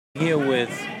Here with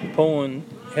Poland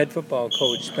head football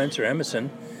coach Spencer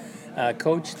Emerson.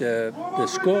 Coach, the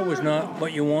score was not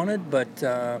what you wanted, but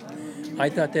I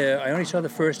thought I only saw the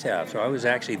first half, so I was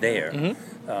actually there.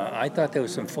 I thought there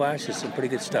was some flashes, some pretty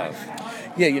good stuff.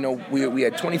 Yeah, we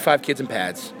had 25 kids in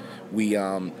pads. We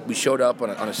showed up on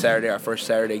a Saturday, our first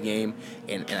Saturday game,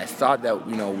 and I thought that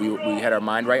we had our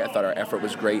mind right. I thought our effort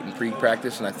was great in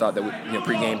pre-practice, and I thought that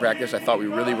pre-game practice, I thought we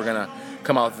really were gonna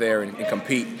come out there and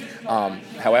compete.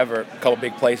 However, a couple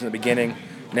big plays in the beginning.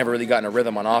 Never really gotten a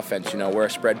rhythm on offense. We're a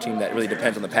spread team that really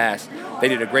depends on the pass. They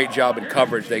did a great job in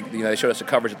coverage. They showed us a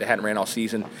coverage that they hadn't ran all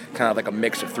season, kind of like a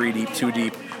mix of 3 deep, 2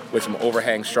 deep, with some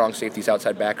overhang, strong safeties,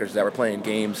 outside backers that were playing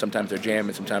games. Sometimes they're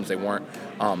jamming, sometimes they weren't.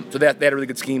 So they had a really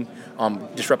good scheme.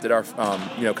 Disrupted our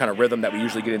kind of rhythm that we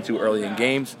usually get into early in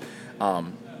games.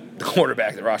 The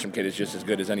quarterback, the Rosham kid, is just as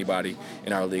good as anybody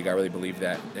in our league. I really believe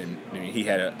that. And he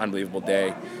had an unbelievable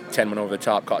day. 10 went over the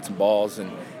top, caught some balls,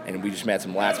 and we just made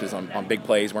some lapses on big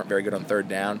plays. Weren't very good on third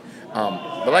down.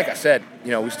 But like I said,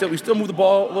 we still moved the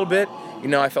ball a little bit.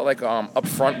 I felt like up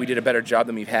front we did a better job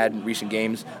than we've had in recent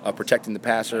games of protecting the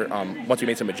passer once we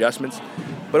made some adjustments.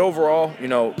 But overall,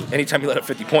 anytime you let up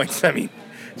 50 points,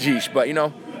 geesh.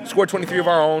 But, scored 23 of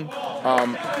our own.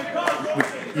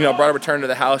 Brought a return to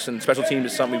the house, and special teams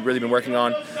is something we've really been working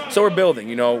on. So we're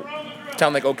building. A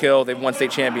town like Oak Hill, they've won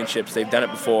state championships. They've done it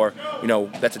before.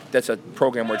 That's a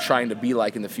program we're trying to be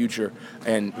like in the future.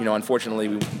 And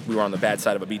unfortunately, we were on the bad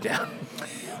side of a beatdown.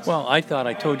 Well, I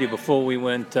told you before we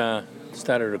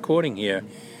started recording here,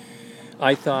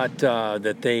 I thought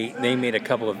that they made a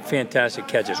couple of fantastic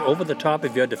catches over the top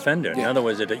of your defender. Yeah. In other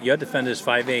words, your defender's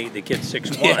 5'8", the kid's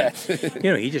 6'1".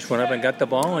 Yeah. He just went up and got the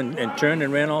ball and turned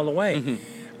and ran all the way. Mm-hmm.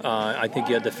 I think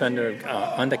your defender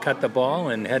undercut the ball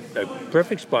and had a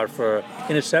perfect spot for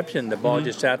interception. The ball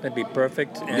just happened to be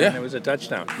perfect, and it was a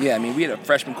touchdown. Yeah, we had a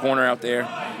freshman corner out there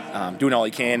doing all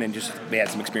he can, and they had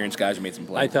some experienced guys who made some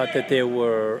plays. I thought that there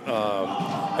were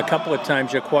a couple of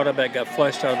times your quarterback got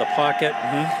flushed out of the pocket.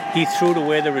 Mm-hmm. He threw to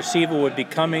where the receiver would be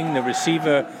coming. The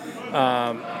receiver,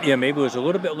 maybe was a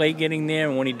little bit late getting there,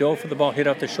 and when he dove for the ball, hit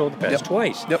off the shoulder pass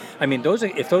twice. Yep.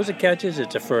 If those are catches,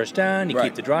 it's a first down. You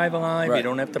keep the drive alive. Right. You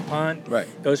don't have to punt. Right.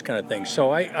 Those kind of things.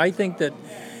 So I think that,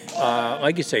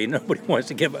 like you say, nobody wants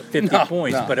to give up 50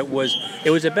 points, but it was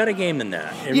a better game than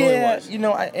that. It really was.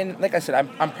 And like I said,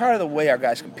 I'm proud of the way our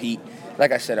guys compete.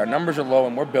 Like I said, our numbers are low,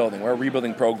 and we're building. We're a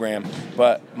rebuilding program.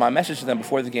 But my message to them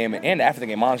before the game and after the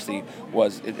game, honestly,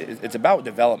 was it's about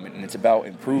development and it's about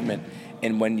improvement.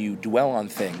 And when you dwell on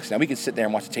things, now we can sit there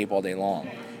and watch the tape all day long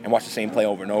and watch the same play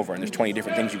over and over, and there's 20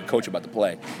 different things you can coach about the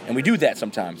play. And we do that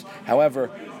sometimes. However,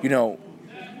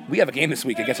 we have a game this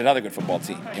week against another good football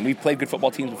team. And we've played good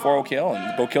football teams before Oak Hill,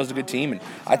 and Oak Hill's a good team. And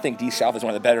I think D South is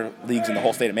one of the better leagues in the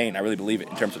whole state of Maine. I really believe it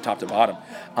in terms of top to bottom.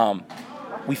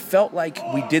 We felt like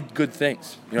we did good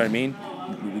things. You know what I mean?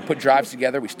 We put drives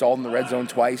together. We stalled in the red zone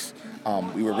twice.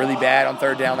 We were really bad on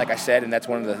third down, like I said, and that's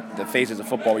one of the phases of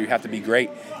football where you have to be great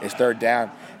is third down.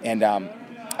 And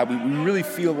we really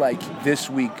feel like this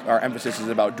week our emphasis is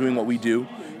about doing what we do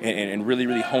and really,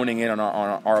 really honing in on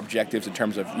our objectives in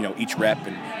terms of each rep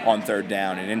and on third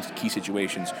down and in key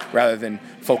situations, rather than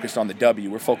focused on the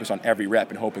W. We're focused on every rep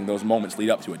and hoping those moments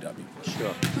lead up to a W.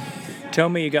 Sure. Tell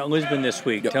me, you got Lisbon this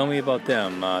week. Yep. Tell me about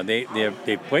them.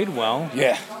 They played well.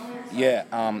 Yeah.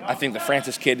 I think the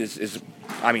Francis kid is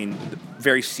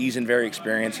very seasoned, very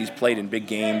experienced. He's played in big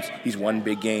games. He's won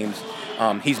big games.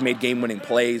 He's made game-winning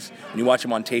plays. When you watch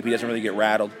him on tape, he doesn't really get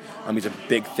rattled. He's a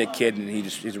big, thick kid, and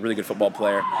he's a really good football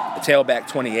player. The tailback,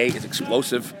 28, is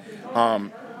explosive.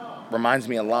 Reminds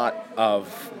me a lot of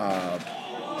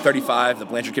 35, the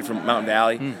Blanchard kid from Mountain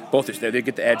Valley. Both are there. They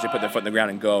get the edge, they put their foot in the ground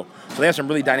and go. So they have some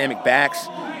really dynamic backs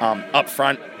up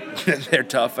front. They're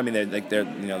tough. They're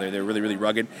really, really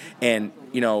rugged. And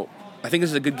I think this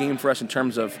is a good game for us in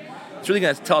terms of it's really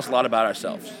going to tell us a lot about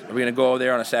ourselves. Are we going to go over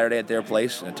there on a Saturday at their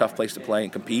place, a tough place to play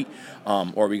and compete,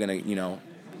 or are we going to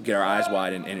get our eyes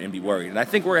wide and be worried? And I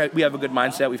think we have a good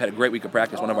mindset. We've had a great week of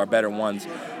practice, one of our better ones.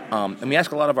 And we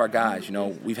ask a lot of our guys.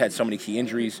 We've had so many key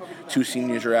injuries. 2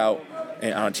 seniors are out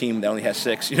on a team that only has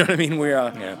 6. You know what I mean?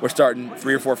 We're starting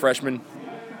 3 or 4 freshmen,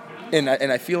 and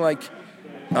I feel like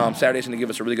Saturday's going to give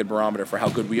us a really good barometer for how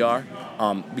good we are,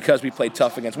 because we played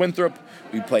tough against Winthrop,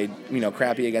 we played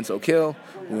crappy against Oak Hill.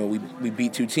 We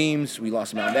beat 2 teams. We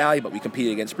lost to Mountain Valley, but we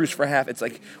competed against Spruce for half. It's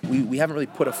like we haven't really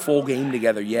put a full game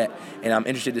together yet, and I'm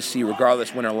interested to see,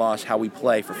 regardless win or loss, how we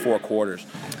play for 4 quarters.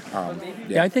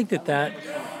 I think that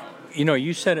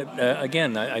you said it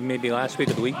again. Maybe last week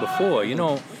or the week before.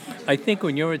 I think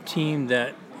when you're a team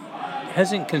that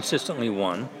hasn't consistently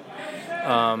won,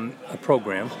 a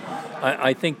program.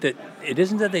 I think that it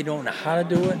isn't that they don't know how to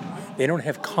do it. They don't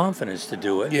have confidence to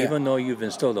do it, even though you've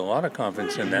instilled a lot of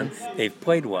confidence in them. They've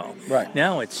played well. Right.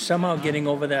 Now it's somehow getting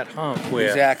over that hump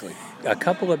where a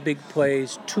couple of big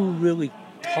plays, 2 really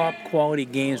top quality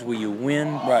games where you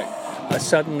win. Right.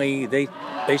 Suddenly they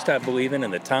start believing,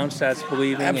 and the town starts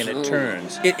believing, Absolutely. and it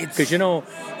turns. Because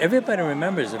everybody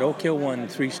remembers that Oak Hill won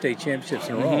 3 state championships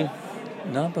in a row.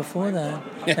 Not before that.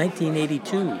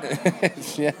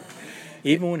 1982. Yeah.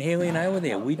 Even when Haley and I were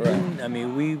there, we didn't. I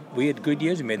mean, we had good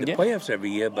years. We made the playoffs every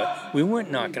year, but we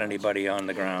weren't knocking anybody on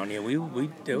the ground. There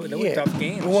were tough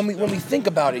games. Well, when we think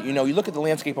about it, you look at the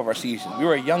landscape of our season. We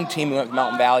were a young team. We went to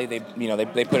Mountain Valley. They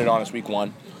put it on us week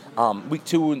 1. Week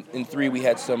 2 and 3, we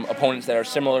had some opponents that are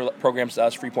similar programs to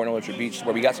us, Freeport and Orchard Beach,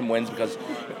 where we got some wins because,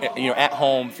 at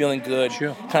home, feeling good,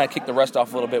 kind of kicked the rust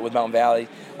off a little bit with Mountain Valley.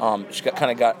 Just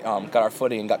got our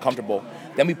footing and got comfortable.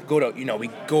 Then we go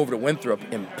over to Winthrop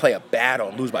and play a battle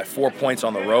and lose by 4 points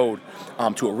on the road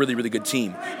to a really, really good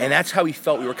team. And that's how we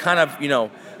felt. We were kind of,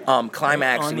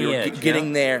 climaxing, we were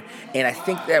getting there. And I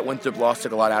think that Winthrop loss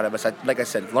took a lot out of us. Like I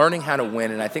said, learning how to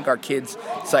win. And I think our kids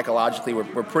psychologically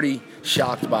were pretty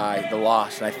shocked by the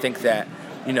loss. And I think that,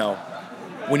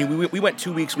 when we went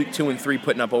 2 weeks, week 2 and 3,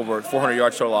 putting up over 400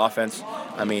 yards total offense.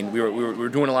 I mean, we were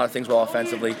doing a lot of things well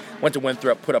offensively. Went to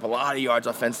Winthrop, put up a lot of yards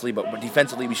offensively, but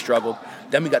defensively we struggled.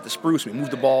 Then we got the Spruce. We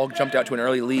moved the ball, jumped out to an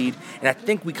early lead, and I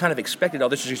think we kind of expected,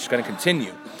 this is just going to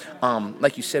continue.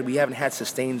 Like you said, we haven't had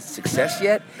sustained success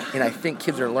yet, and I think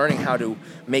kids are learning how to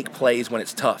make plays when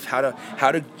it's tough, how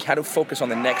to focus on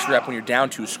the next rep when you're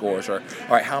down 2 scores, or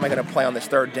all right, how am I going to play on this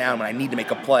third down when I need to make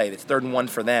a play? It's 3rd and 1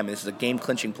 for them. This is a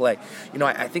game-clinching play.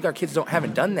 I think our kids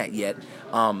haven't done that yet.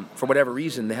 For whatever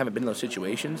reason, they haven't been in those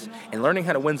situations. And learning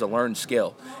how to win is a learned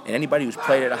skill. And anybody who's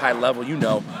played at a high level,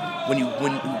 when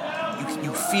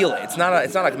you feel it. It's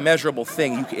not a measurable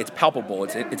thing. It's palpable.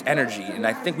 It's energy. And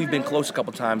I think we've been close a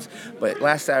couple times. But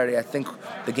last Saturday, I think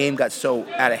the game got so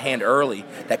out of hand early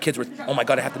that kids were, oh my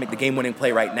God, I have to make the game-winning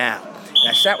play right now. And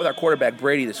I sat with our quarterback,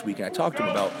 Brady, this week, and I talked to him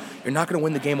about, you're not going to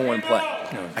win the game on one play.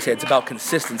 No. I said, it's about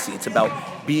consistency. It's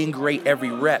about being great every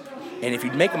rep. And if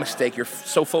you make a mistake, you're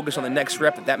so focused on the next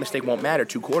rep that mistake won't matter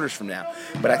 2 quarters from now.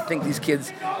 But I think these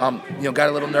kids, got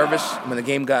a little nervous when the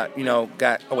game got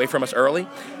away from us early.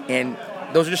 And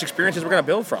those are just experiences we're going to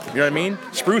build from. You know what I mean?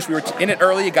 Spruce, we were in it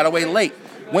early, it got away late.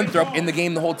 Winthrop, in the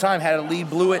game the whole time, had a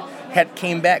lead, blew it,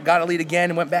 came back, got a lead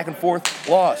again, and went back and forth,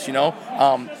 lost,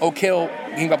 Oak Hill,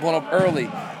 game got blown up early.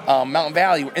 Mountain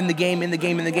Valley, we're in the game,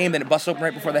 then it busts open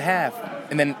right before the half.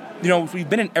 And then, we've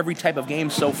been in every type of game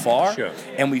so far,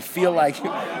 and we feel like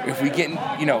if we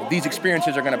get, these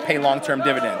experiences are going to pay long-term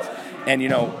dividends. And,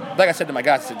 like I said to my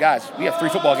guys, we have 3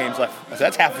 football games left. I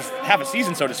said, that's half a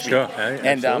season, so to speak. Sure,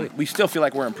 and we still feel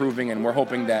like we're improving, and we're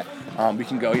hoping that we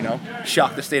can go,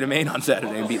 shock the state of Maine on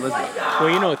Saturday and beat Lisbon.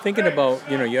 Well, thinking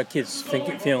about, your kids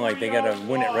feeling like they got to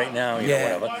win it right now,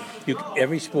 whatever.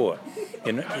 Every sport.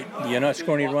 You're not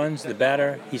scoring any runs. The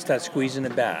batter, he starts squeezing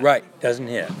the bat. Right. Doesn't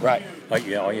hit. Right. Like,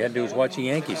 all you had to do was watch the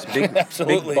Yankees. Big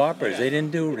boppers.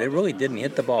 They really didn't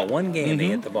hit the ball. One game they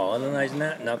hit the ball. Otherwise,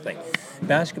 nothing.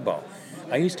 Basketball.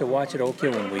 I used to watch at Oak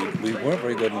Hill when we weren't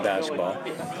very good in basketball.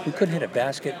 We couldn't hit a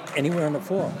basket anywhere on the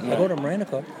floor. I go to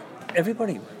Maranicook.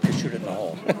 Everybody could shoot it in the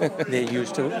hole. They're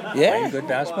used to playing good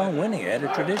basketball and winning. It had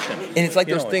a tradition. And it's like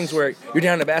those things where you're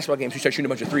down in a basketball game, so you start shooting a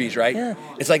bunch of threes, right? Yeah.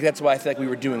 It's like that's what I feel like we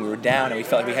were doing. We were down, and we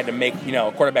felt like we had to make,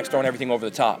 quarterbacks throwing everything over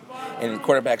the top. And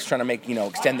quarterbacks trying to make,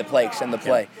 extend the play.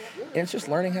 And it's just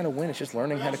learning how to win. It's just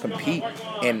learning how to compete.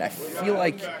 And I feel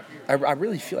like, I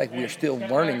really feel like we're still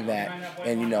learning that.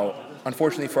 And,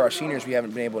 unfortunately for our seniors, we haven't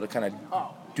been able to kind of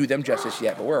do them justice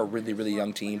yet, but we're a really, really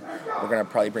young team. We're going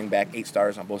to probably bring back 8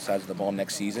 starters on both sides of the ball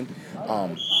next season.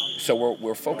 So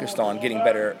we're focused on getting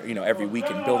better, every week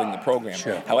and building the program.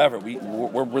 Sure. However,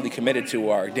 we're really committed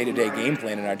to our day-to-day game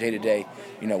plan and our day-to-day,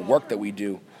 work that we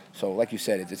do. So, like you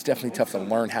said, it's definitely tough to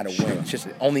learn how to win. It's just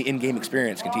only in-game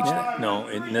experience can teach that. No,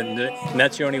 and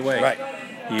that's the only way. Right.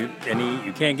 You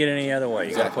can't get any other way.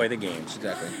 You got to play the games.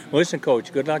 Exactly. Well, listen,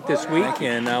 Coach, good luck this week,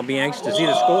 and I'll be anxious to see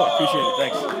the score. Appreciate it.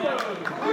 Thanks.